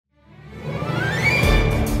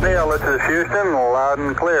Charlotte to Houston, loud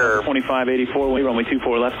and clear. 2584, runway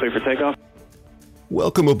 24 left, clear for takeoff.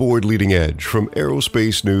 Welcome aboard Leading Edge from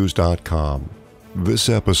aerospacenews.com. This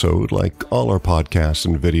episode, like all our podcasts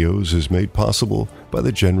and videos, is made possible by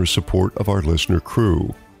the generous support of our listener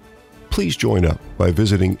crew. Please join up by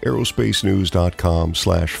visiting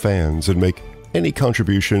aerospacenews.com/fans and make any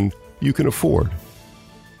contribution you can afford.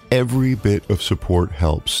 Every bit of support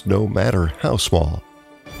helps, no matter how small.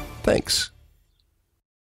 Thanks.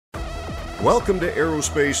 Welcome to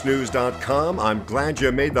aerospacenews.com. I'm glad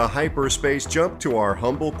you made the hyperspace jump to our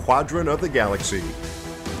humble quadrant of the galaxy.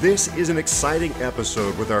 This is an exciting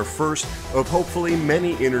episode with our first of hopefully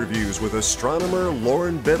many interviews with astronomer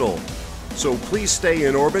Lauren Biddle. So please stay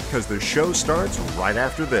in orbit because the show starts right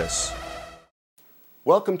after this.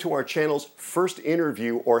 Welcome to our channel's first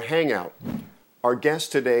interview or hangout. Our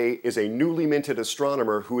guest today is a newly minted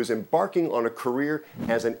astronomer who is embarking on a career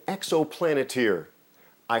as an exoplaneteer.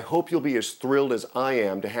 I hope you'll be as thrilled as I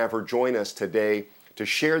am to have her join us today to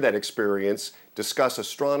share that experience, discuss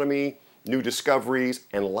astronomy, new discoveries,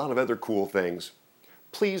 and a lot of other cool things.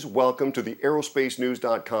 Please welcome to the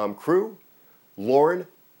aerospacenews.com crew, Lauren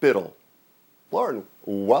Biddle. Lauren,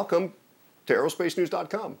 welcome to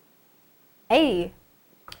aerospacenews.com. Hey.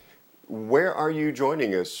 Where are you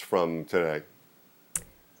joining us from today?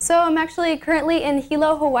 So I'm actually currently in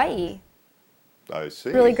Hilo, Hawaii. I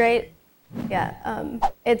see. Really great. Yeah,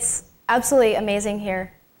 it's absolutely amazing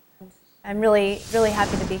here. I'm really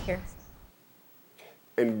happy to be here.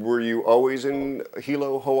 And were you always in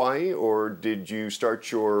Hilo, Hawaii, or did you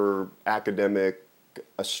start your academic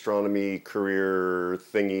astronomy career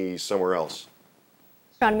thingy somewhere else?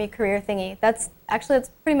 Astronomy career thingy. That's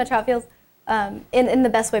pretty much how it feels, in the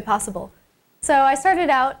best way possible. So I started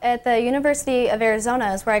out at the University of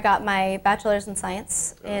Arizona, is where I got my bachelor's in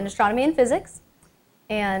science in astronomy and physics.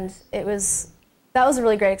 And that was a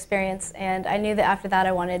really great experience, and I knew that after that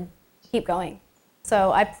I wanted to keep going.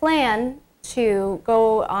 So I plan to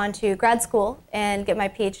go on to grad school and get my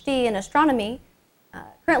PhD in astronomy.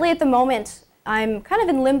 Currently at the moment, I'm kind of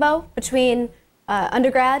in limbo between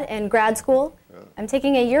undergrad and grad school. I'm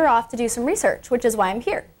taking a year off to do some research, which is why I'm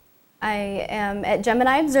here. I am at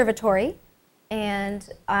Gemini Observatory, and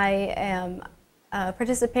I am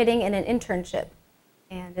participating in an internship.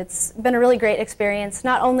 And it's been a really great experience,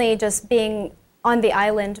 not only just being on the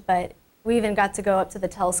island, but we even got to go up to the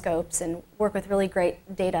telescopes and work with really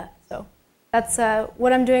great data. So that's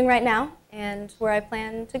what I'm doing right now and where I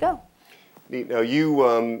plan to go. Neat. Now,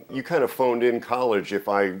 you kind of phoned in college, if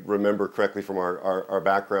I remember correctly from our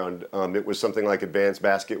background. It was something like advanced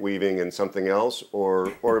basket weaving and something else,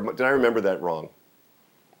 or did I remember that wrong?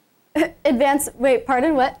 Wait,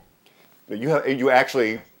 pardon, what? You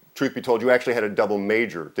actually... Truth be told, you actually had a double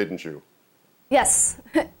major, didn't you? Yes,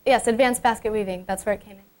 yes, advanced basket weaving, that's where it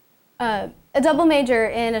came in. A double major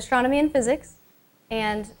in astronomy and physics,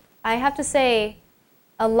 and I have to say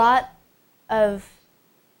a lot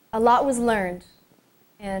was learned,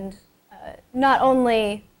 and not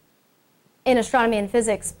only in astronomy and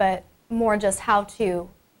physics, but more just how to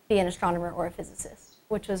be an astronomer or a physicist,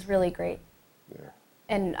 which was really great. Yeah.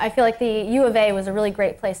 And I feel like the U of A was a really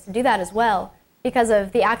great place to do that as well, because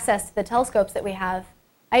of the access to the telescopes that we have.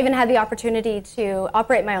 I even had the opportunity to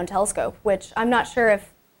operate my own telescope, which I'm not sure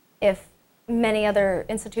if many other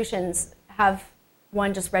institutions have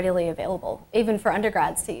one just readily available, even for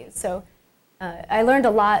undergrads to use. So I learned a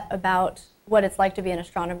lot about what it's like to be an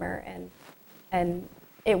astronomer, and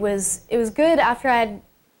it was good after I had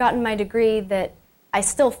gotten my degree that I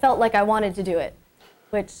still felt like I wanted to do it,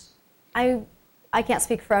 which I can't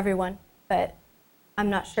speak for everyone, but I'm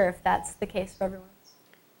not sure if that's the case for everyone.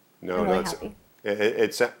 No, I'm really happy.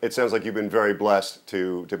 It sounds like you've been very blessed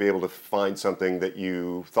to be able to find something that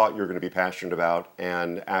you thought you were going to be passionate about,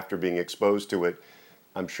 and after being exposed to it,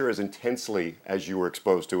 I'm sure as intensely as you were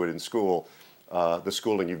exposed to it in school, the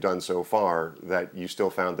schooling you've done so far, that you still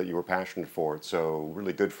found that you were passionate for it. So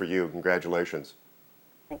really good for you. Congratulations.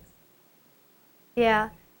 Thanks. Yeah,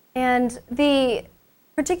 and the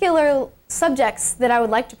particular subjects that I would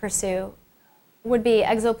like to pursue would be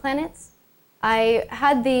exoplanets. I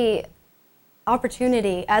had the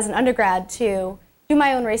opportunity as an undergrad to do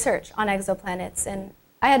my own research on exoplanets, and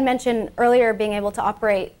I had mentioned earlier being able to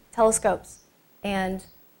operate telescopes, and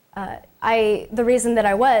the reason that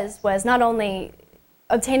I was not only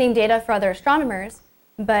obtaining data for other astronomers,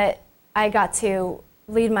 but I got to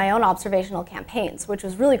lead my own observational campaigns, which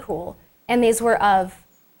was really cool, and these were of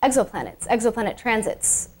exoplanets, exoplanet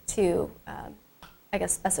transits to I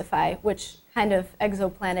guess, specify which kind of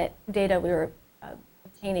exoplanet data we were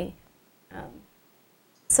obtaining.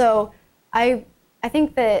 So I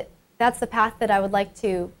think that that's the path that I would like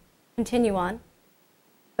to continue on.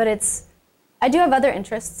 But I do have other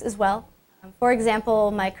interests as well. For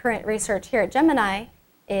example, my current research here at Gemini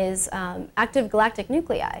is active galactic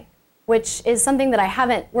nuclei, which is something that I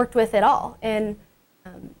haven't worked with at all. And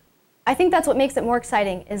I think that's what makes it more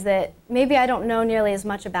exciting, is that maybe I don't know nearly as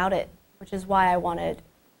much about it, which is why I wanted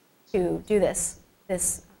to do this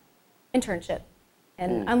internship.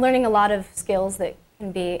 And I'm learning a lot of skills that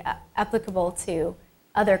can be applicable to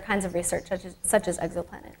other kinds of research, such as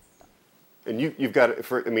exoplanets. And you've got,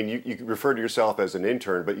 you refer to yourself as an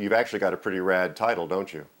intern, but you've actually got a pretty rad title,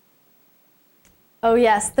 don't you? Oh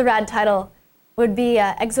yes, the rad title would be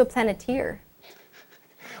exoplaneteer.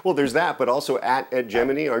 Well, there's that, but also at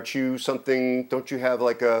Gemini, aren't you something? Don't you have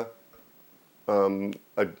like a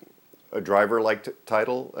driver-like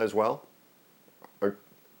title as well?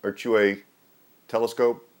 Aren't you a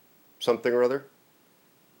telescope something or other?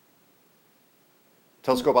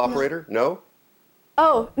 Telescope operator? No?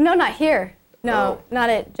 Oh, no, not here. No, not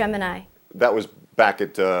at Gemini. That was back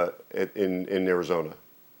in Arizona.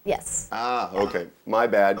 Yes. Ah, okay. My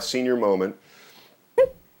bad. Senior moment.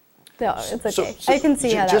 No, it's okay. I can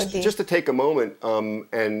see how that would be. Just to take a moment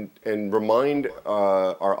and remind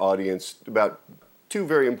our audience about two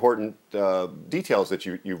very important details that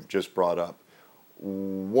you've just brought up.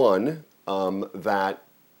 One, that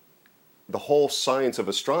the whole science of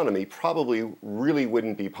astronomy probably really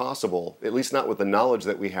wouldn't be possible, at least not with the knowledge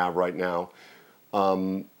that we have right now,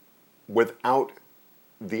 without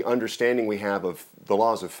the understanding we have of the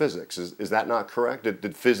laws of physics. Is that not correct?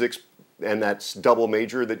 Did physics and that double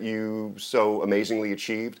major that you so amazingly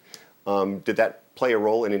achieved, did that play a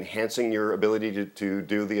role in enhancing your ability to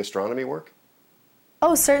do the astronomy work?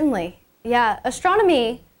 Oh, certainly. Yeah,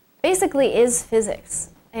 astronomy basically is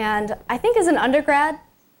physics. And I think as an undergrad,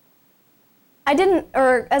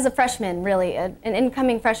 or as a freshman, really, an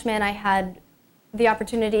incoming freshman, I had the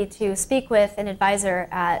opportunity to speak with an advisor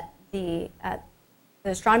at the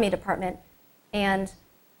astronomy department. And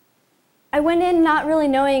I went in not really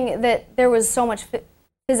knowing that there was so much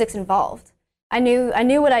physics involved. I knew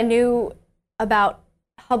what I knew about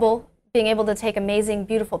Hubble being able to take amazing,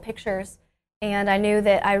 beautiful pictures, and I knew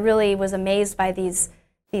that I really was amazed by these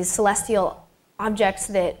celestial objects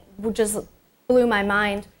that just blew my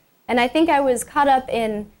mind. And I think I was caught up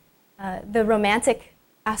in the romantic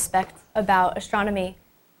aspect about astronomy,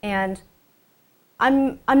 and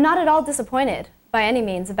I'm not at all disappointed by any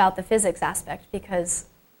means about the physics aspect, because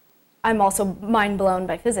I'm also mind blown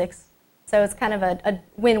by physics. So it's kind of a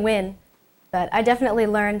win-win. But I definitely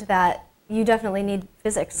learned that you definitely need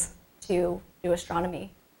physics to do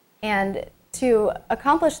astronomy. And to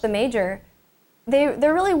accomplish the major,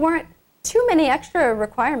 there really weren't too many extra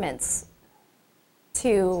requirements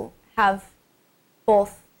to have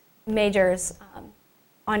both majors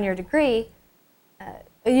on your degree.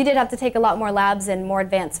 You did have to take a lot more labs and more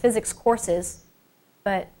advanced physics courses,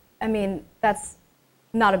 but I mean, that's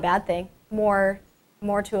not a bad thing. More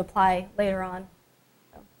to apply later on.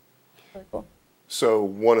 So, really cool. So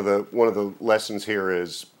one of the lessons here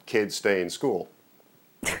is kids stay in school.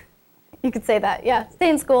 You could say that, yeah. Stay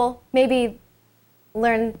in school, maybe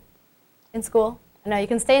learn in school. No, you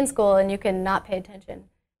can stay in school and you can not pay attention.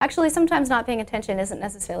 Actually, sometimes not paying attention isn't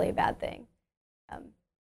necessarily a bad thing.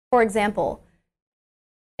 For example,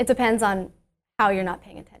 it depends on how you're not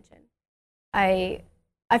paying attention. I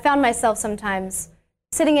found myself sometimes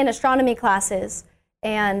sitting in astronomy classes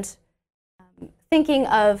and thinking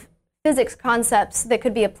of physics concepts that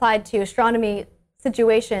could be applied to astronomy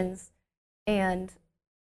situations, and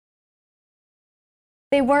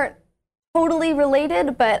they weren't totally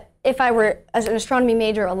related, but if I were an astronomy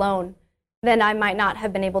major alone, then I might not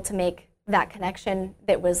have been able to make that connection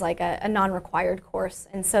that was like a non-required course.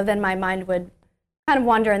 And so then my mind would kind of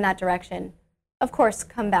wander in that direction. Of course,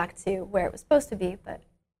 come back to where it was supposed to be, but it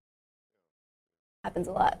happens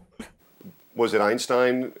a lot. Was it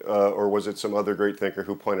Einstein or was it some other great thinker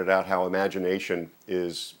who pointed out how imagination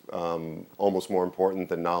is almost more important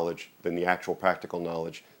than knowledge, than the actual practical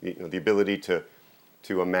knowledge? The ability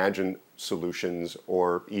to imagine solutions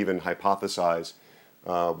or even hypothesize,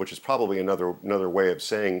 which is probably another way of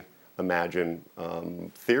saying imagine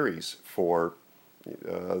theories for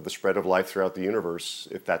the spread of life throughout the universe,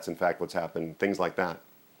 if that's in fact what's happened, things like that.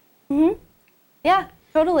 Mm-hmm. Yeah,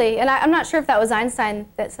 totally. And I'm not sure if that was Einstein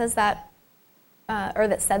that says that, or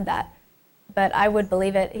that said that, but I would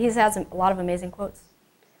believe it. He has a lot of amazing quotes.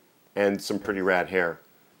 And some pretty rad hair.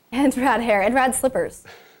 And rad hair, and rad slippers.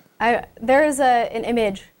 There is an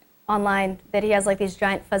image online that he has like these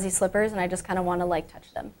giant fuzzy slippers, and I just kind of want to like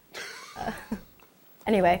touch them.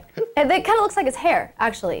 Anyway, it kind of looks like his hair,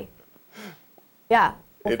 actually. Yeah,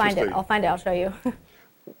 we'll find it. I'll find it. I'll show you.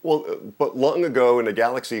 Well, but long ago in a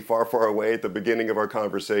galaxy far, far away at the beginning of our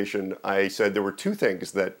conversation, I said there were two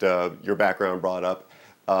things that your background brought up.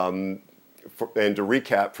 And to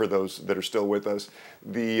recap for those that are still with us,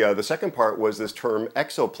 the second part was this term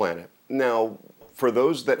exoplanet. Now, for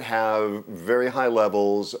those that have very high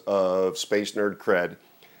levels of space nerd cred,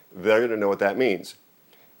 they're going to know what that means.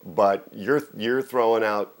 But you're throwing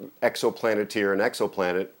out exoplaneteer and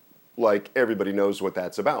exoplanet like everybody knows what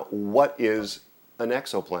that's about. What is an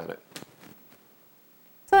exoplanet?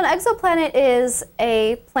 So an exoplanet is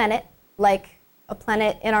a planet like a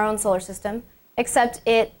planet in our own solar system, except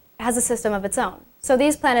it has a system of its own. So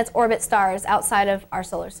these planets orbit stars outside of our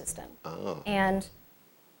solar system. Oh. And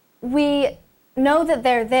we know that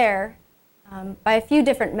they're there by a few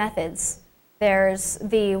different methods. There's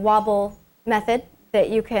the wobble method, that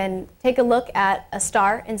you can take a look at a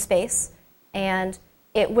star in space and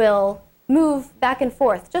it will move back and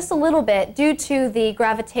forth just a little bit due to the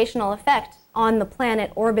gravitational effect on the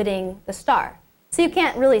planet orbiting the star. So you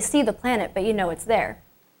can't really see the planet, but you know it's there.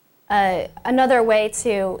 Another way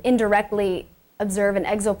to indirectly observe an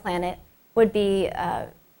exoplanet would be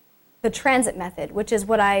the transit method, which is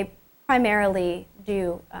what I primarily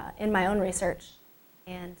do in my own research.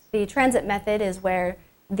 And the transit method is where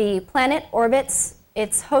the planet orbits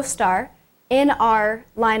its host star in our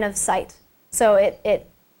line of sight. So it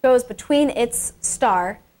goes between its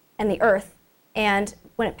star and the Earth, and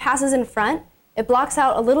when it passes in front, it blocks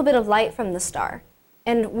out a little bit of light from the star.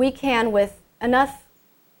 And we can, with enough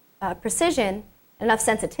precision, enough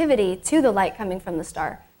sensitivity to the light coming from the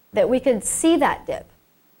star, that we could see that dip.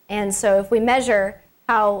 And so if we measure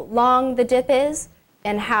how long the dip is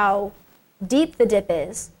and how deep the dip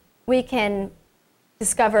is, we can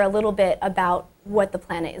discover a little bit about what the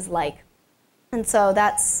planet is like. And so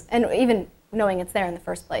that's, and even knowing it's there in the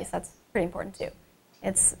first place, that's pretty important too.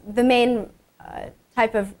 It's the main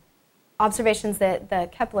type of observations that the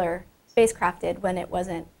Kepler spacecraft did when it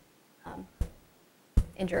wasn't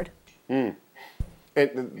injured. Mm.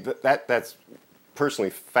 And that's personally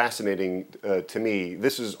fascinating to me.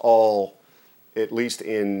 This is all, at least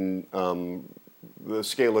in the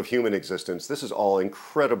scale of human existence, this is all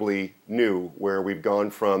incredibly new, where we've gone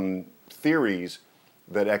from theories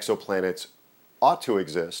that exoplanets ought to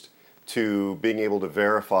exist to being able to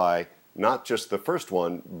verify not just the first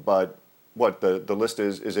one, but what the list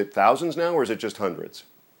is it thousands now, or is it just hundreds?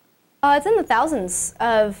 It's in the thousands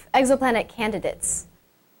of exoplanet candidates.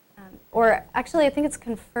 Or actually, I think it's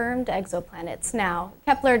confirmed exoplanets now.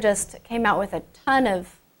 Kepler just came out with a ton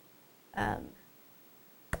of,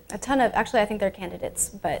 actually I think they're candidates,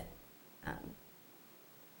 but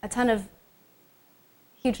a ton of,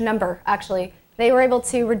 huge number actually. They were able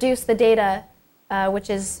to reduce the data, which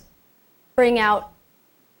is bring out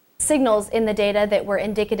signals in the data that were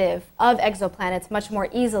indicative of exoplanets much more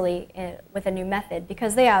easily with a new method,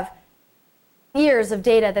 because they have years of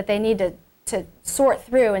data that they need to sort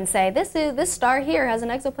through and say, this star here has an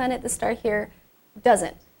exoplanet, this star here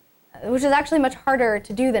doesn't, which is actually much harder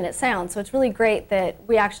to do than it sounds. So it's really great that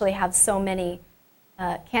we actually have so many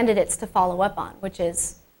candidates to follow up on, which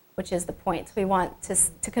is the point. We want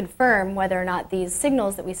to confirm whether or not these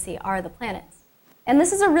signals that we see are the planets. And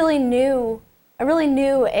this is a really new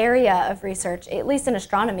area of research, at least in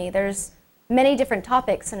astronomy. There's many different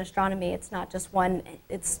topics in astronomy. It's not just one,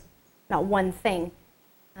 it's not one thing.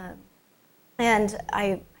 And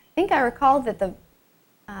I think I recall that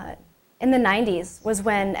in the 90s was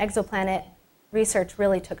when exoplanet research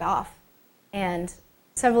really took off. And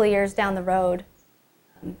several years down the road,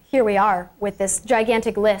 here we are with this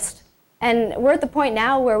gigantic list. And we're at the point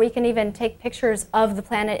now where we can even take pictures of the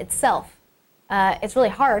planet itself. It's really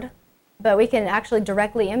hard, but we can actually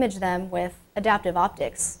directly image them with adaptive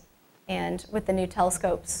optics. And with the new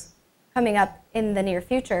telescopes coming up in the near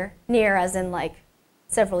future, near as in like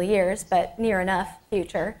several years, but near enough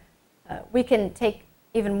future, we can take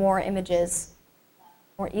even more images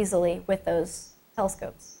more easily with those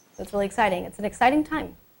telescopes. So it's really exciting. It's an exciting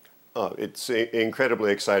time. Oh, it's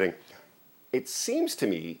incredibly exciting. It seems to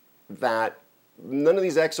me that none of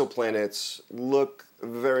these exoplanets look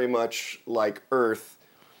very much like Earth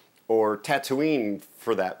or Tatooine,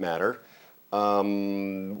 for that matter. Why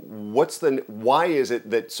is it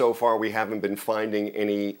that so far we haven't been finding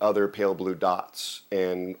any other pale blue dots?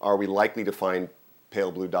 And are we likely to find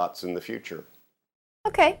pale blue dots in the future?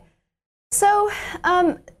 Okay, so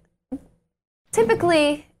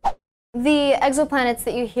typically the exoplanets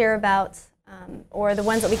that you hear about, or the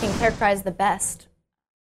ones that we can characterize the best,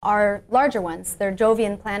 are larger ones. They're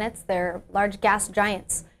Jovian planets, they're large gas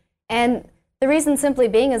giants. And the reason simply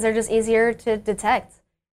being is they're just easier to detect.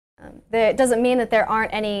 It doesn't mean that there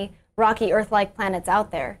aren't any rocky Earth-like planets out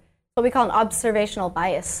there. What we call an observational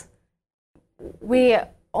bias. We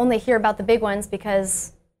only hear about the big ones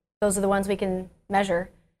because those are the ones we can measure.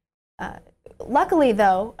 Luckily,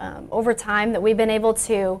 though, over time that we've been able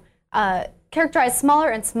to characterize smaller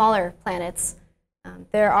and smaller planets.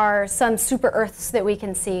 There are some super Earths that we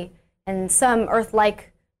can see, and some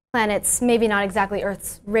Earth-like planets, maybe not exactly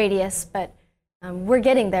Earth's radius, but we're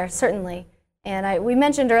getting there, certainly. And we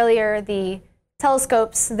mentioned earlier the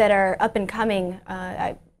telescopes that are up and coming.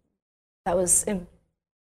 That was in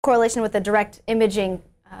correlation with the direct imaging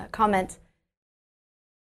comment.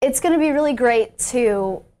 It's going to be really great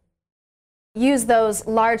to use those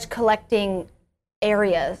large collecting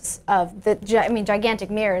areas of the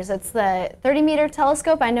gigantic mirrors. It's the 30-meter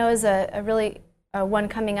telescope I know is a really one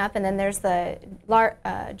coming up, and then there's the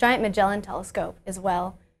Giant Magellan Telescope as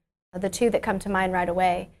well, the two that come to mind right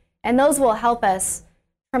away. And those will help us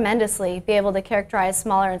tremendously be able to characterize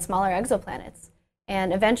smaller and smaller exoplanets.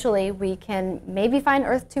 And eventually we can maybe find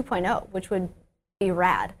Earth 2.0, which would be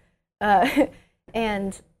rad.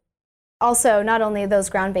 And also, not only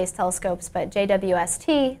those ground-based telescopes, but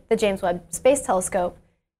JWST, the James Webb Space Telescope,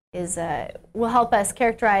 will help us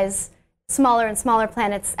characterize smaller and smaller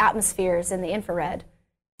planets' atmospheres in the infrared.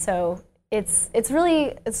 So it's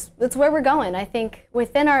where we're going. I think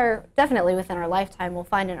definitely within our lifetime, we'll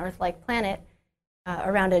find an Earth-like planet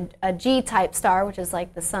around a G-type star, which is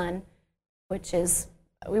like the sun,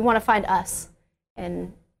 we want to find us.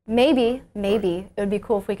 And maybe it would be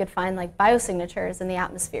cool if we could find like biosignatures in the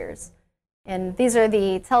atmospheres. And these are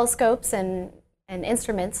the telescopes and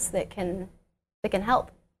instruments that can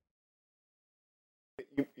help.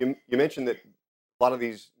 You mentioned that a lot of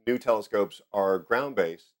these new telescopes are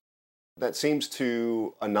ground-based. That seems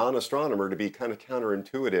to a non-astronomer to be kind of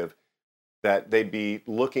counterintuitive, that they'd be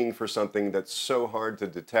looking for something that's so hard to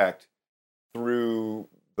detect through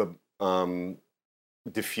the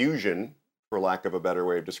diffusion, for lack of a better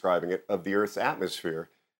way of describing it, of the Earth's atmosphere.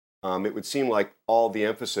 It would seem like all the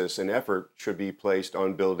emphasis and effort should be placed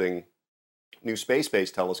on building new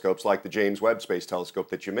space-based telescopes like the James Webb Space Telescope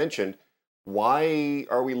that you mentioned. Why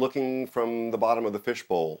are we looking from the bottom of the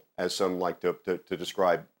fishbowl, as some like to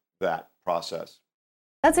describe that process?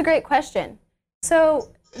 That's a great question.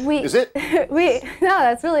 So Is it?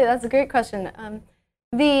 That's a great question.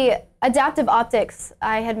 The adaptive optics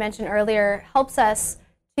I had mentioned earlier helps us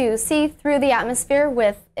to see through the atmosphere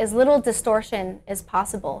with as little distortion as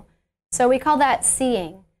possible. So we call that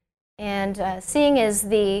seeing. And seeing is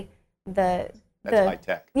that's high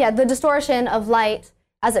tech. Yeah, the distortion of light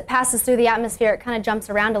as it passes through the atmosphere. It kind of jumps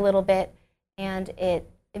around a little bit, and it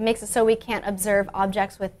makes it so we can't observe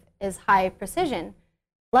objects with as high precision.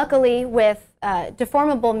 Luckily, with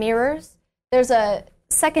deformable mirrors, there's a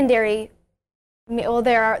secondary. Well,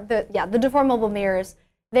 there are the deformable mirrors.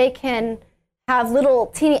 They can have little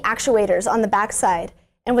teeny actuators on the backside,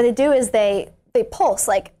 and what they do is they pulse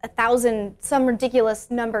like 1,000, some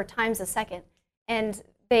ridiculous number times a second, and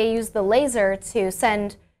they use the laser to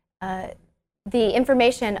send the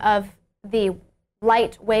information of the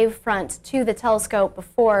light wavefront to the telescope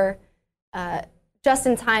before, just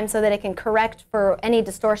in time, so that it can correct for any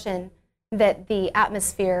distortion that the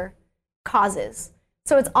atmosphere causes.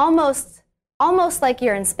 So it's almost like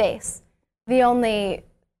you're in space. The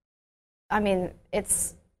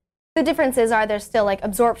differences are there's still like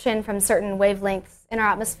absorption from certain wavelengths in our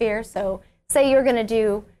atmosphere. So say you're going to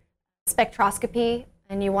do spectroscopy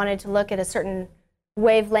and you wanted to look at a certain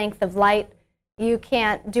wavelength of light, you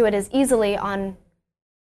can't do it as easily on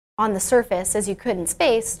the surface as you could in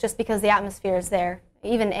space, just because the atmosphere is there.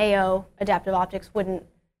 Even AO, adaptive optics, wouldn't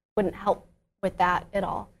help with that at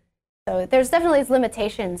all. So there's definitely these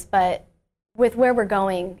limitations, but with where we're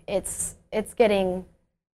going, it's getting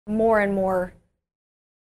more and more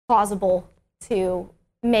plausible to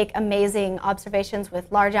make amazing observations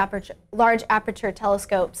with large aperture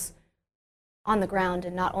telescopes on the ground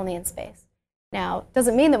and not only in space. Now, it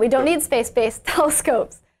doesn't mean that we don't need space-based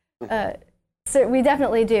telescopes. So we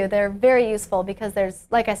definitely do. They're very useful because there's,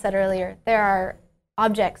 like I said earlier, there are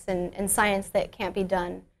objects in science that can't be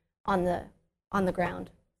done on the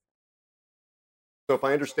ground. So if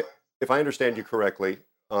I understand you correctly,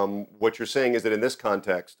 what you're saying is that in this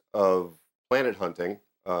context of planet hunting,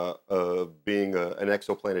 of being an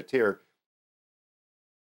exoplaneteer,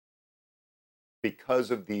 because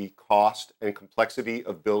of the cost and complexity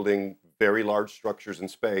of building very large structures in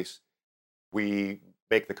space, we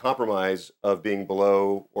make the compromise of being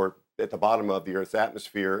below or at the bottom of the Earth's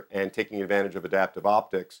atmosphere and taking advantage of adaptive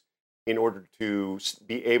optics in order to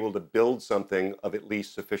be able to build something of at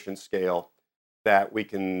least sufficient scale that we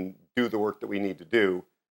can do the work that we need to do,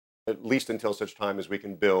 at least until such time as we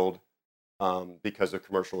can build because of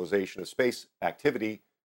commercialization of space activity,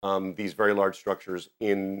 these very large structures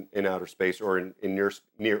in outer space or in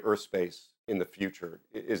near Earth space in the future.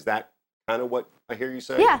 Is that kind of what I hear you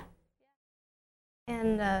saying? Yeah.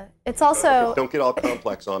 And it's also... Don't get all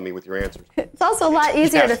complex on me with your answers. It's also a lot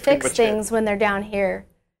easier to Yes, fix but things when they're down here.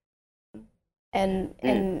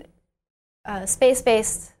 And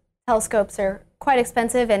space-based telescopes are quite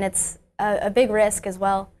expensive, and it's a big risk as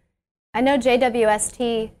well. I know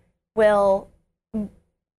JWST will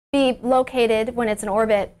be located, when it's in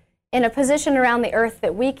orbit, in a position around the Earth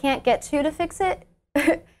that we can't get to fix it.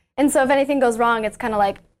 And so if anything goes wrong, it's kind of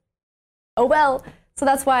like, oh well. So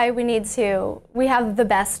that's why we have the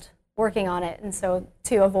best working on it, and so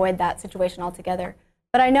to avoid that situation altogether.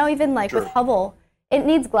 But I know even like with Hubble, it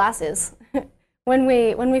needs glasses. When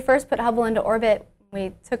we first put Hubble into orbit,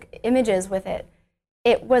 we took images with it.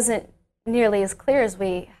 It wasn't nearly as clear as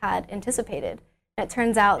we had anticipated. And it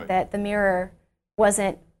turns out that the mirror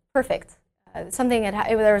wasn't perfect. There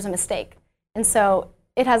was a mistake, and so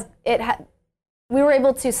we were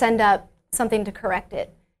able to send up something to correct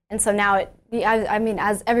it. And so now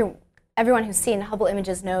as everyone who's seen Hubble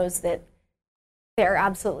images knows that they're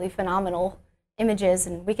absolutely phenomenal images,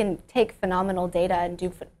 and we can take phenomenal data and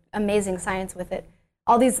do amazing science with it.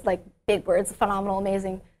 All these like big words, phenomenal,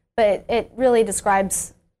 amazing, but it really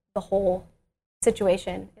describes the whole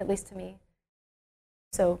situation, at least to me.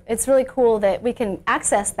 So it's really cool that we can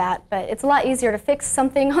access that, but it's a lot easier to fix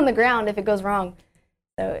something on the ground if it goes wrong.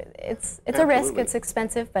 So it's a risk, it's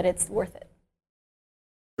expensive, but it's worth it.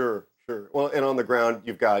 Sure. Well, and on the ground,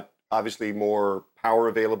 you've got obviously more power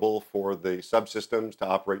available for the subsystems to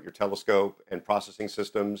operate your telescope and processing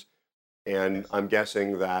systems. And I'm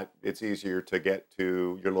guessing that it's easier to get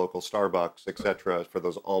to your local Starbucks, et cetera, for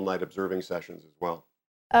those all-night observing sessions as well.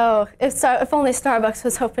 Oh, if only Starbucks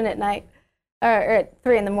was open at night, or at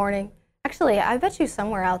 3 in the morning. Actually, I bet you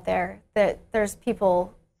somewhere out there that there's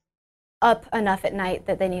people up enough at night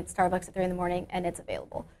that they need Starbucks at 3 in the morning, and it's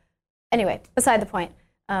available. Anyway, beside the point.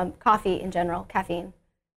 Coffee in general, caffeine,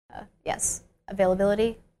 yes.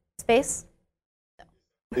 Availability, space. No.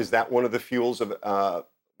 Is that one of the fuels of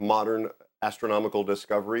modern astronomical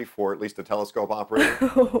discovery for at least a telescope operator?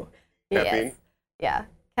 Caffeine? Yes. Yeah,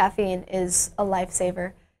 caffeine is a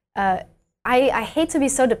lifesaver. I hate to be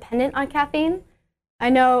so dependent on caffeine. I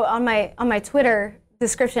know on my Twitter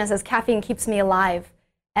description it says caffeine keeps me alive,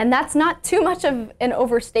 and that's not too much of an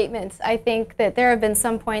overstatement. I think that there have been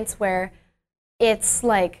some points where it's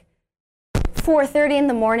like 4:30 in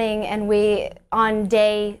the morning, and on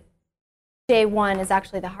day one is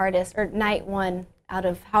actually the hardest, or night one out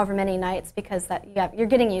of however many nights, because you're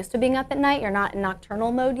getting used to being up at night. You're not in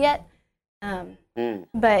nocturnal mode yet.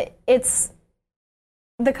 But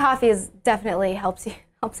the coffee definitely helps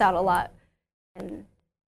out a lot. And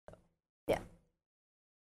yeah.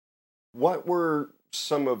 What were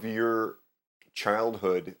some of your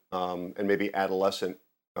childhood and maybe adolescent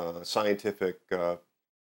scientific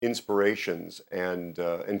inspirations and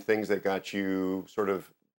things that got you sort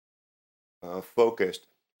of focused,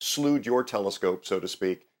 slewed your telescope, so to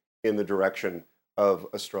speak, in the direction of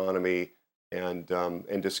astronomy and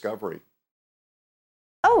discovery?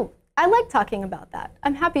 Oh, I like talking about that.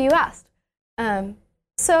 I'm happy you asked.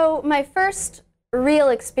 So my first real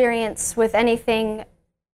experience with anything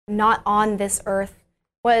not on this earth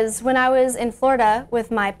was when I was in Florida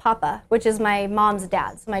with my papa, which is my mom's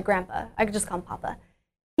dad, so my grandpa. I could just call him Papa.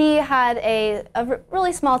 He had a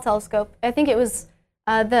really small telescope. I think it was,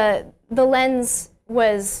 the lens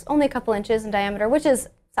was only a couple inches in diameter, which is,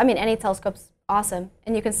 any telescope's awesome,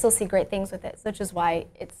 and you can still see great things with it, which is why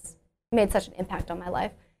it's made such an impact on my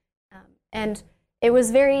life. And it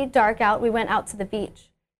was very dark out. We went out to the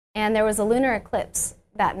beach, and there was a lunar eclipse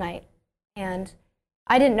that night, and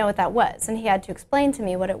I didn't know what that was, and he had to explain to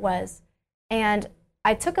me what it was. And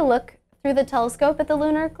I took a look through the telescope at the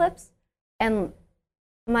lunar eclipse, and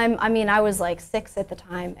I was like 6 at the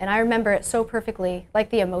time, and I remember it so perfectly, like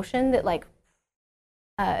the emotion that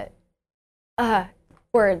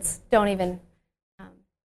words don't even.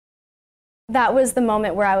 That was the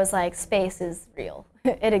moment where I was like, space is real.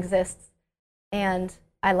 It exists, and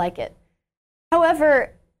I like it.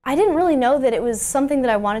 However, I didn't really know that it was something that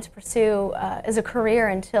I wanted to pursue as a career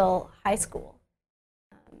until high school.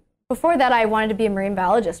 Before that, I wanted to be a marine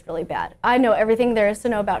biologist really bad. I know everything there is to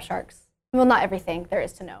know about sharks. Well, not everything there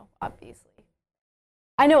is to know, obviously.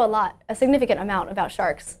 I know a significant amount about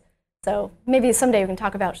sharks. So maybe someday we can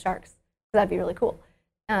talk about sharks. That'd be really cool.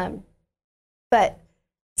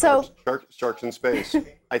 Sharks in space.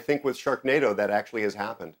 I think with Sharknado, that actually has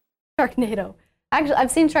happened. Sharknado. Actually, I've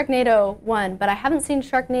seen Sharknado 1, but I haven't seen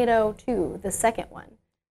Sharknado 2, the second one.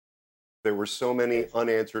 There were so many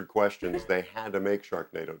unanswered questions. They had to make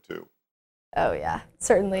Sharknado 2. Oh yeah,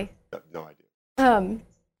 certainly. No idea.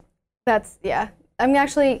 That's, yeah. I'm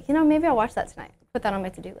actually, maybe I'll watch that tonight. Put that on my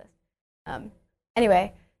to-do list.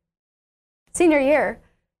 Anyway, senior year,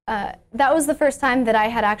 that was the first time that I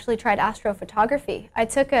had actually tried astrophotography. I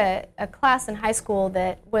took a class in high school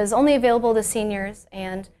that was only available to seniors,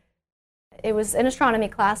 and it was an astronomy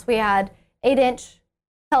class. We had 8-inch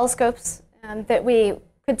telescopes that we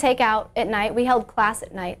could take out at night. We held class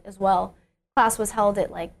at night as well. Class was held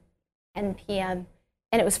at like 10 p.m.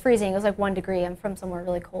 and it was freezing. It was like 1 degree. I'm from somewhere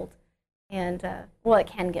really cold. And, well, it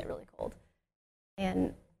can get really cold.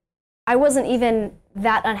 And I wasn't even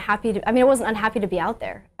that unhappy to, I wasn't unhappy to be out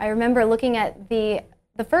there. I remember looking at the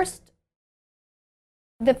first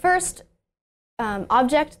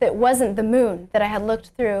object that wasn't the moon that I had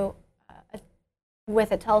looked through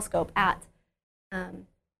with a telescope at.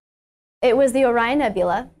 It was the Orion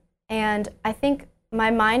Nebula, and I think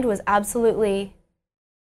my mind was absolutely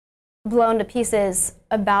blown to pieces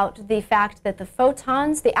about the fact that the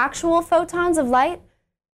photons, the actual photons of light,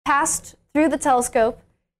 passed through the telescope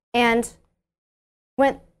and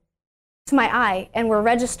went to my eye and were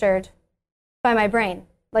registered by my brain.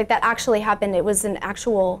 Like, that actually happened. It was an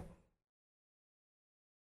actual,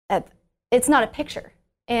 it's not a picture.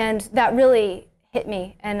 And that really hit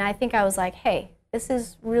me, and I think I was like, hey, this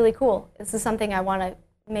is really cool. This is something I want to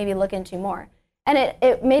maybe look into more. And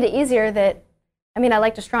it made it easier that, I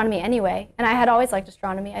liked astronomy anyway, and I had always liked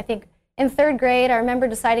astronomy. I think in 3rd grade, I remember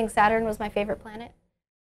deciding Saturn was my favorite planet.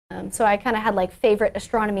 So I kind of had like favorite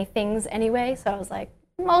astronomy things anyway, so I was like,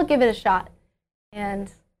 I'll give it a shot.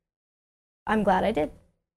 And I'm glad I did.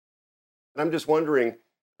 And I'm just wondering,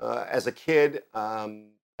 as a kid,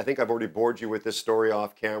 I think I've already bored you with this story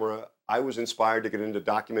off camera. I was inspired to get into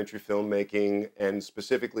documentary filmmaking, and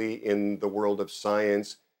specifically in the world of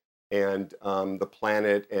science and the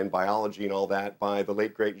planet and biology and all that, by the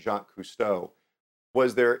late, great Jacques Cousteau.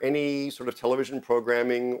 Was there any sort of television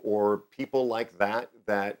programming or people like that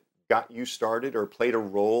that got you started or played a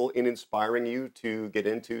role in inspiring you to get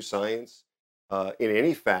into science in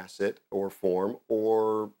any facet or form,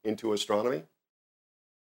 or into astronomy?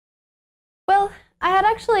 Well, I had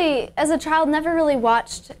actually, as a child, never really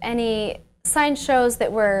watched any science shows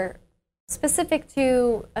that were specific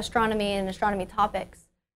to astronomy and astronomy topics.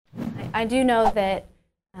 I do know that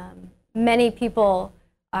many people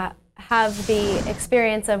have the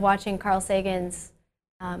experience of watching Carl Sagan's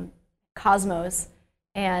Cosmos,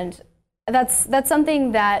 and that's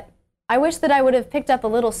something that I wish that I would have picked up a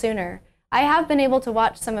little sooner. I have been able to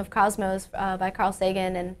watch some of Cosmos by Carl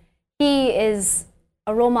Sagan, and he is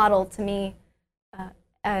a role model to me,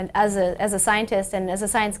 and as a scientist and as a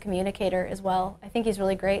science communicator as well. I think he's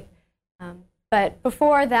really great. But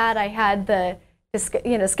before that, I had the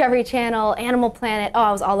Discovery Channel, Animal Planet. Oh,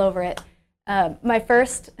 I was all over it. My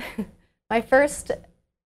first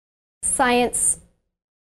science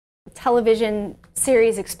television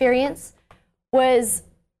series experience was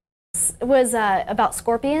about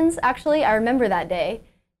scorpions. Actually, I remember that day,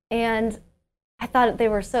 and I thought they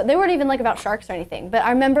weren't even like about sharks or anything. But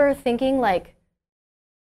I remember thinking like,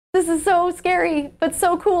 this is so scary, but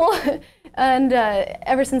so cool. And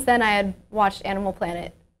ever since then, I had watched Animal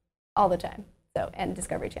Planet all the time. And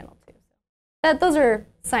Discovery Channel too. Those are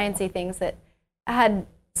sciencey things that had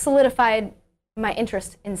solidified my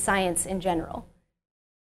interest in science in general.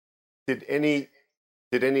 Did any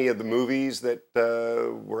of the movies that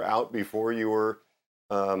were out before you were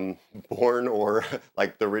born, or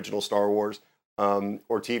like the original Star Wars,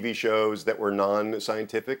 or TV shows that were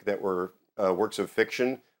non-scientific, that were works of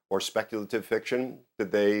fiction or speculative fiction,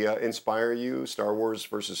 did they inspire you? Star Wars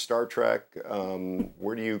versus Star Trek?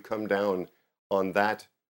 Where do you come down on that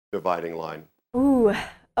dividing line? Ooh,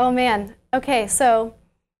 oh man. Okay, so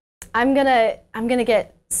I'm gonna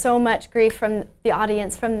get so much grief from the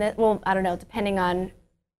audience from the, well, I don't know, depending on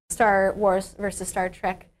Star Wars versus Star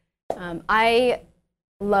Trek. I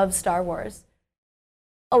love Star Wars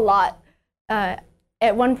a lot. At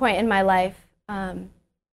one point in my life,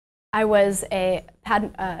 I was a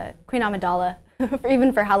Queen Amidala,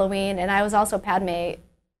 even for Halloween, and I was also Padme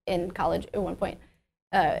in college at one point.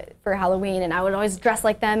 For Halloween, and I would always dress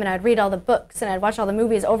like them, and I'd read all the books, and I'd watch all the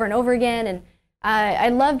movies over and over again, and I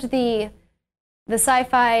loved the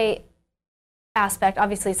sci-fi aspect,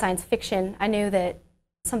 obviously science fiction. I knew that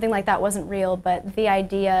something like that wasn't real, but the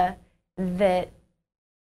idea that,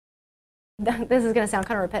 this is going to sound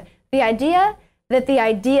kind of repetitive, the idea that the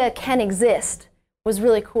idea can exist was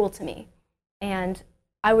really cool to me, and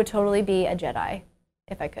I would totally be a Jedi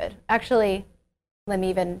if I could. Actually, let me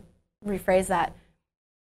even rephrase that.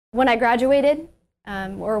 When I graduated,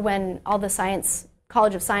 or when all the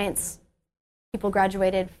College of Science people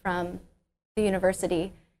graduated from the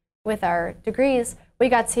university with our degrees, we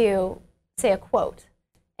got to say a quote.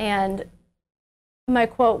 And my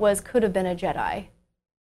quote was, "Could have been a Jedi."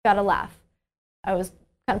 Got a laugh. I was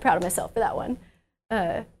kind of proud of myself for that one.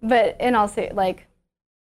 But in all seriousness, like,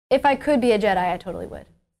 if I could be a Jedi, I totally would.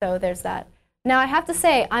 So there's that. Now, I have to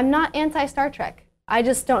say, I'm not anti-Star Trek. I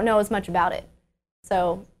just don't know as much about it.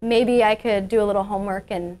 So maybe I could do a little homework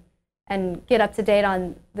and get up to date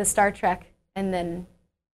on the Star Trek, and then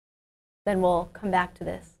we'll come back to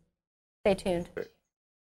this. Stay tuned.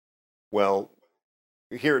 Well,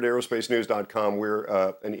 here at aerospacenews.com,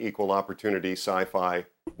 we're an equal opportunity sci-fi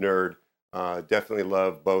nerd. Definitely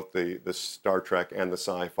love both the Star Trek and the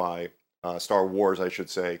sci-fi, Star Wars, I should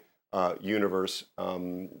say, universe.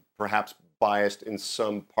 Perhaps biased in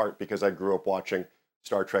some part because I grew up watching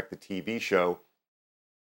Star Trek, the TV show,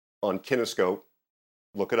 on Kinescope.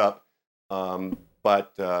 Look it up.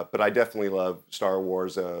 But I definitely love Star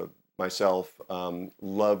Wars myself.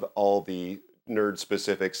 Love all the nerd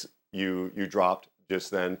specifics you dropped just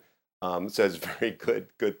then. Says very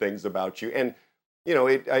good things about you. And you know,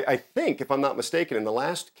 I think, if I'm not mistaken, in the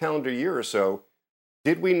last calendar year or so,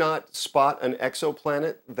 did we not spot an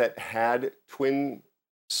exoplanet that had twin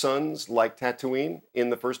suns like Tatooine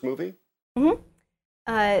in the first movie? Mm-hmm.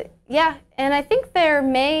 Yeah, and I think there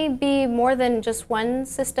may be more than just one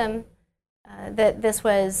system that this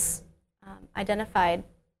was identified.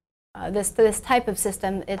 This type of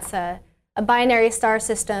system, it's a binary star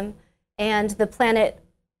system, and the planet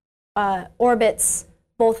orbits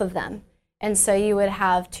both of them. And so you would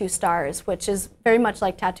have two stars, which is very much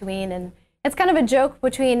like Tatooine. And it's kind of a joke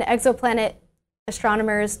between exoplanet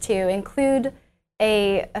astronomers to include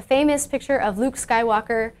a famous picture of Luke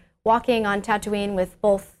Skywalker walking on Tatooine with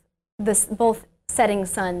both setting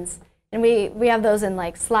suns. And we have those in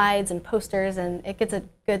like slides and posters, and it gets a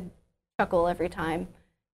good chuckle every time.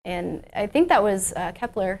 And I think that was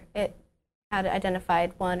Kepler. It had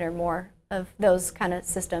identified one or more of those kind of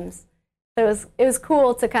systems. So it was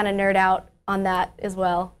cool to kind of nerd out on that as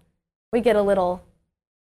well. We get a little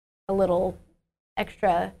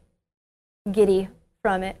extra giddy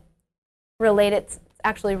from it. Relate it's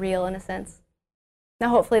actually real in a sense. Now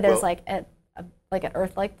hopefully there's like an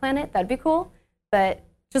Earth-like planet. That'd be cool. But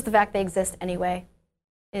just the fact they exist anyway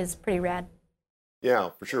is pretty rad. Yeah,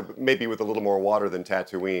 for sure. But maybe with a little more water than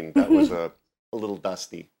Tatooine. That was a little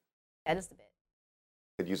dusty. Yeah, just a bit.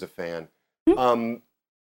 Could use a fan.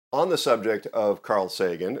 On the subject of Carl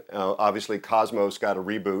Sagan, obviously Cosmos got a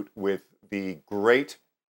reboot with the great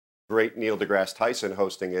Neil deGrasse Tyson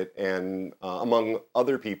hosting it, and among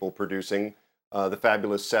other people producing, the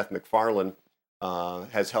fabulous Seth MacFarlane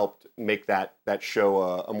has helped make that show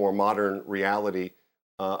a more modern reality.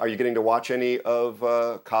 Are you getting to watch any of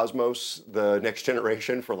Cosmos, the Next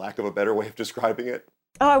Generation, for lack of a better way of describing it?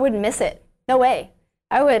 Oh, I wouldn't miss it. No way.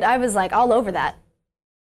 I was like all over that.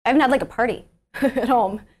 I even had like a party at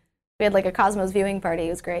home. We had like a Cosmos viewing party. It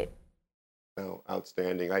was great. Oh,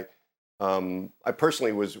 outstanding. I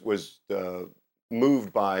personally was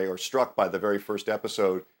moved by or struck by the very first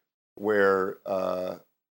episode where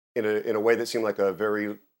in a way that seemed like a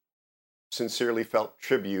very sincerely felt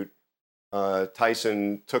tribute,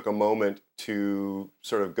 Tyson took a moment to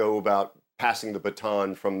sort of go about passing the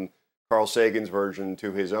baton from Carl Sagan's version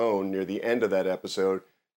to his own near the end of that episode.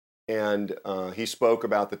 And he spoke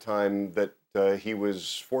about the time that he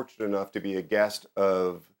was fortunate enough to be a guest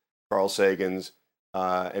of Carl Sagan's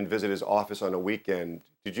and visit his office on a weekend.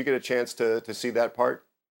 Did you get a chance to see that part?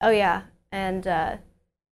 Oh, yeah. And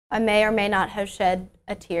I may or may not have shed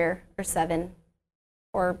a tear or 7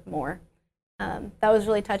 or more. That was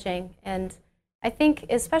really touching. And I think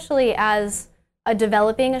especially as a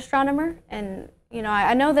developing astronomer, and you know,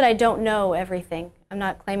 I know that I don't know everything. I'm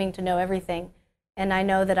not claiming to know everything. And I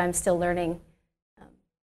know that I'm still learning.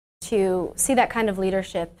 To see that kind of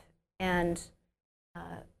leadership and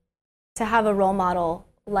to have a role model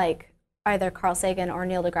like either Carl Sagan or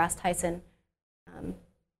Neil deGrasse Tyson,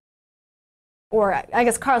 or I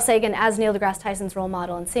guess Carl Sagan as Neil deGrasse Tyson's role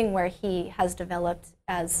model, and seeing where he has developed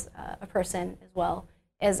as a person as well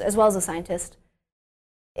as a scientist.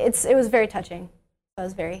 It was very touching. I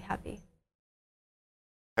was very happy.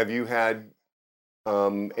 Have you had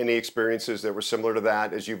any experiences that were similar to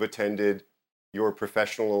that as you've attended your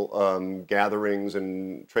professional gatherings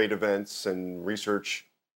and trade events and research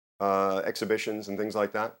exhibitions and things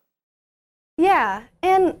like that? Yeah,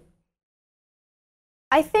 and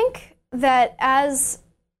I think that as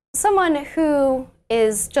someone who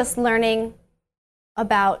is just learning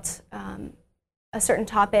about a certain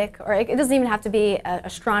topic, or it doesn't even have to be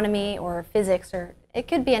astronomy or physics, or it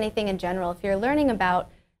could be anything in general. If you're learning about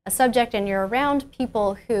a subject and you're around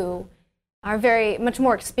people who are very much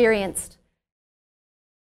more experienced,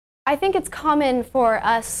 I think it's common for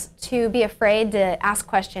us to be afraid to ask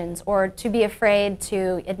questions or to be afraid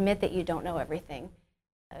to admit that you don't know everything.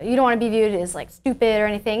 You don't want to be viewed as like stupid or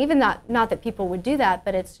anything, even not that people would do that,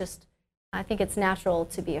 but it's just, I think it's natural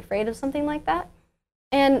to be afraid of something like that.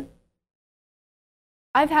 And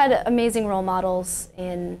I've had amazing role models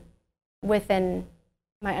within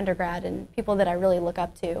my undergrad and people that I really look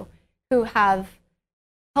up to who have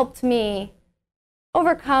helped me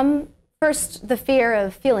overcome first the fear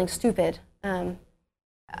of feeling stupid.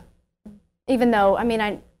 Even though, I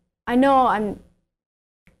mean, I know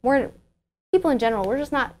we're people in general, we're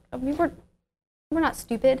just not, I mean, we're not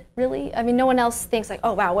stupid, really. I mean, no one else thinks like,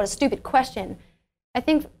 oh wow, what a stupid question. I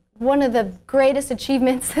think one of the greatest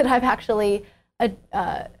achievements that I've actually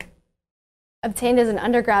obtained as an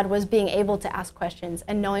undergrad was being able to ask questions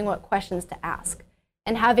and knowing what questions to ask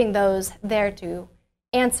and having those there to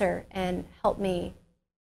answer and help me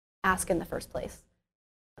ask in the first place.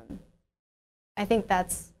 I think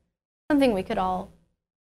that's something we could all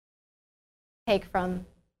take from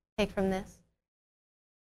this.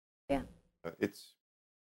 Yeah.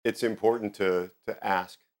 It's important to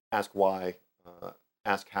ask why,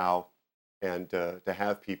 ask how, and to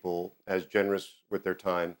have people as generous with their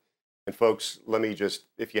time. And folks, let me just,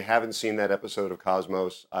 if you haven't seen that episode of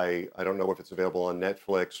Cosmos, I don't know if it's available on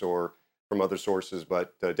Netflix or from other sources,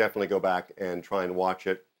 but definitely go back and try and watch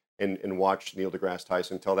it and watch Neil deGrasse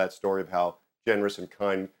Tyson tell that story of how generous and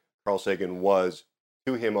kind Carl Sagan was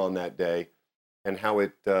to him on that day and how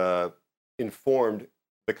it informed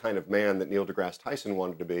the kind of man that Neil deGrasse Tyson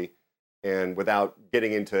wanted to be. And without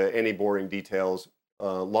getting into any boring details,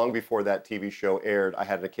 long before that TV show aired, I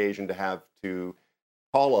had an occasion to have to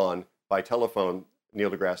call on by telephone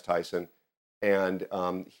Neil deGrasse Tyson, and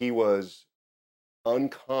he was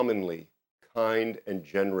uncommonly kind and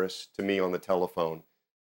generous to me on the telephone.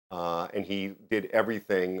 And he did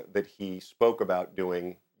everything that he spoke about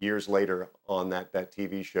doing years later on that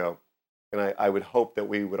TV show. And I would hope that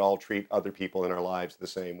we would all treat other people in our lives the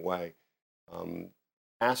same way.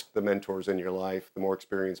 Ask the mentors in your life, the more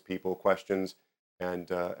experienced people, questions,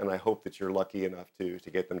 and I hope that you're lucky enough to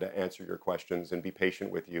get them to answer your questions and be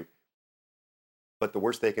patient with you. But the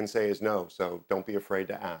worst they can say is no, so don't be afraid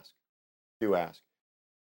to ask. Do ask.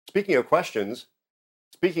 Speaking of questions,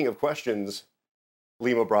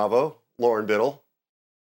 Lima Bravo, Lauren Biddle,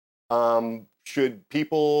 should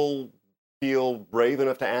people feel brave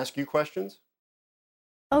enough to ask you questions?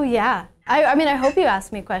 Oh yeah. I mean, I hope you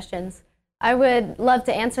ask me questions. I would love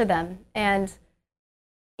to answer them. And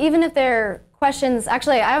even if they're questions,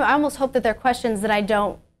 actually, I almost hope that they're questions that I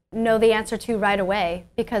don't know the answer to right away,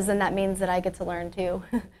 because then that means that I get to learn too.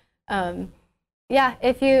 Yeah,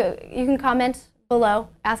 if you can comment below,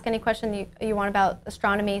 ask any question you want about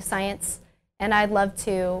astronomy, science, and I'd love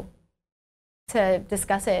to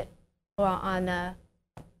discuss it on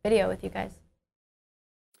video with you guys.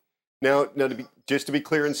 Now just to be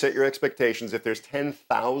clear and set your expectations, if there's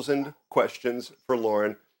 10,000 questions for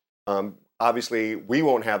Lauren, obviously we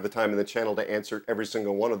won't have the time in the channel to answer every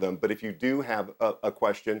single one of them, but if you do have a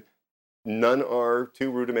question, none are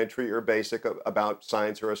too rudimentary or basic about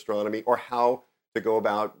science or astronomy or how to go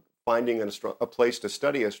about finding a place to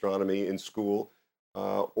study astronomy in school,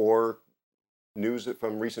 or news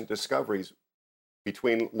from recent discoveries.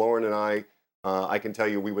 Between Lauren and I can tell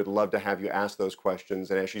you we would love to have you ask those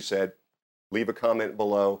questions. And as she said, leave a comment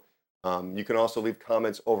below. You can also leave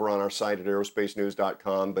comments over on our site at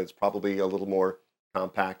aerospacenews.com, but it's probably a little more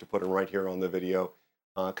compact to put them right here on the video,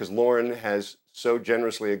 because Lauren has so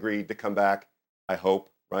generously agreed to come back, I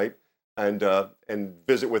hope, right? And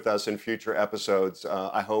visit with us in future episodes.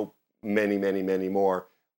 I hope many, many, many more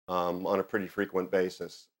on a pretty frequent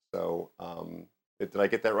basis. So did I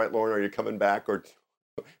get that right, Lauren? Are you coming back, or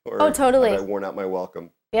oh, totally. have I worn out my welcome?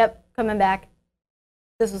 Yep, coming back.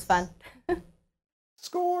 This was fun.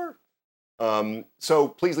 Score. So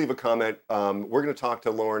please leave a comment. We're going to talk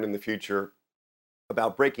to Lauren in the future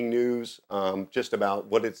about breaking news, just about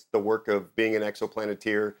what it's the work of being an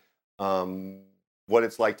exoplaneteer, what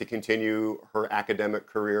it's like to continue her academic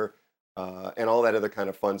career, and all that other kind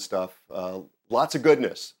of fun stuff. Lots of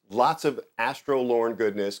goodness, lots of Astro Lauren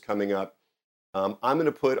goodness coming up. I'm going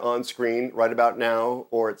to put on screen right about now,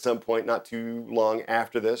 or at some point not too long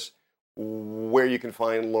after this, where you can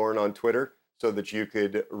find Lauren on Twitter, so that you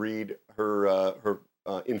could read her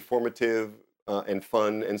informative and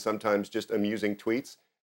fun and sometimes just amusing tweets.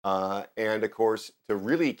 And of course, to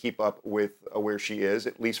really keep up with where she is,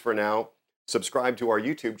 at least for now, subscribe to our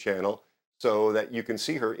YouTube channel so that you can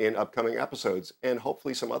see her in upcoming episodes and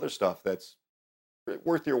hopefully some other stuff that's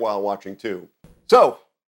worth your while watching too. So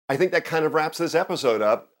I think that kind of wraps this episode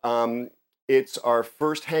up. It's our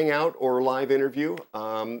first hangout or live interview.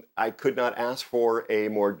 I could not ask for a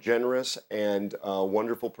more generous and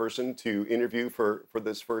wonderful person to interview for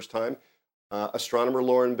this first time. Astronomer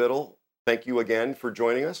Lauren Biddle, thank you again for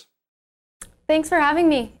joining us. Thanks for having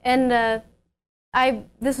me. And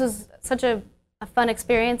this was such a fun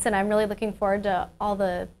experience, and I'm really looking forward to all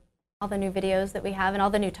the new videos that we have and all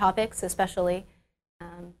the new topics, especially.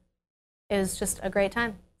 It was just a great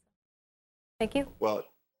time. Thank you. Well,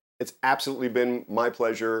 it's absolutely been my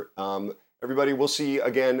pleasure. Everybody, we'll see you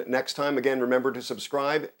again next time. Again, remember to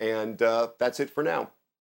subscribe, and that's it for now.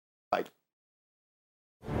 Bye.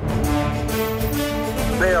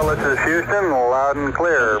 Dale, this is Houston, loud and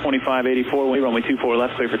clear. 2584, runway 24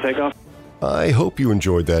 left, clear for takeoff. I hope you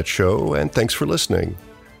enjoyed that show, and thanks for listening.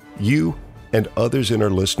 You and others in our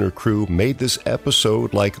listener crew made this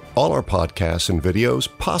episode, like all our podcasts and videos,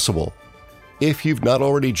 possible. If you've not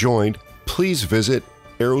already joined, please visit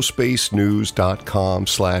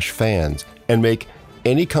aerospacenews.com/fans and make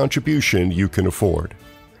any contribution you can afford.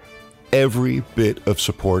 Every bit of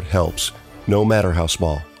support helps, no matter how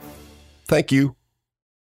small. Thank you.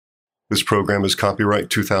 This program is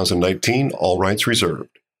copyright 2019, all rights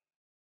reserved.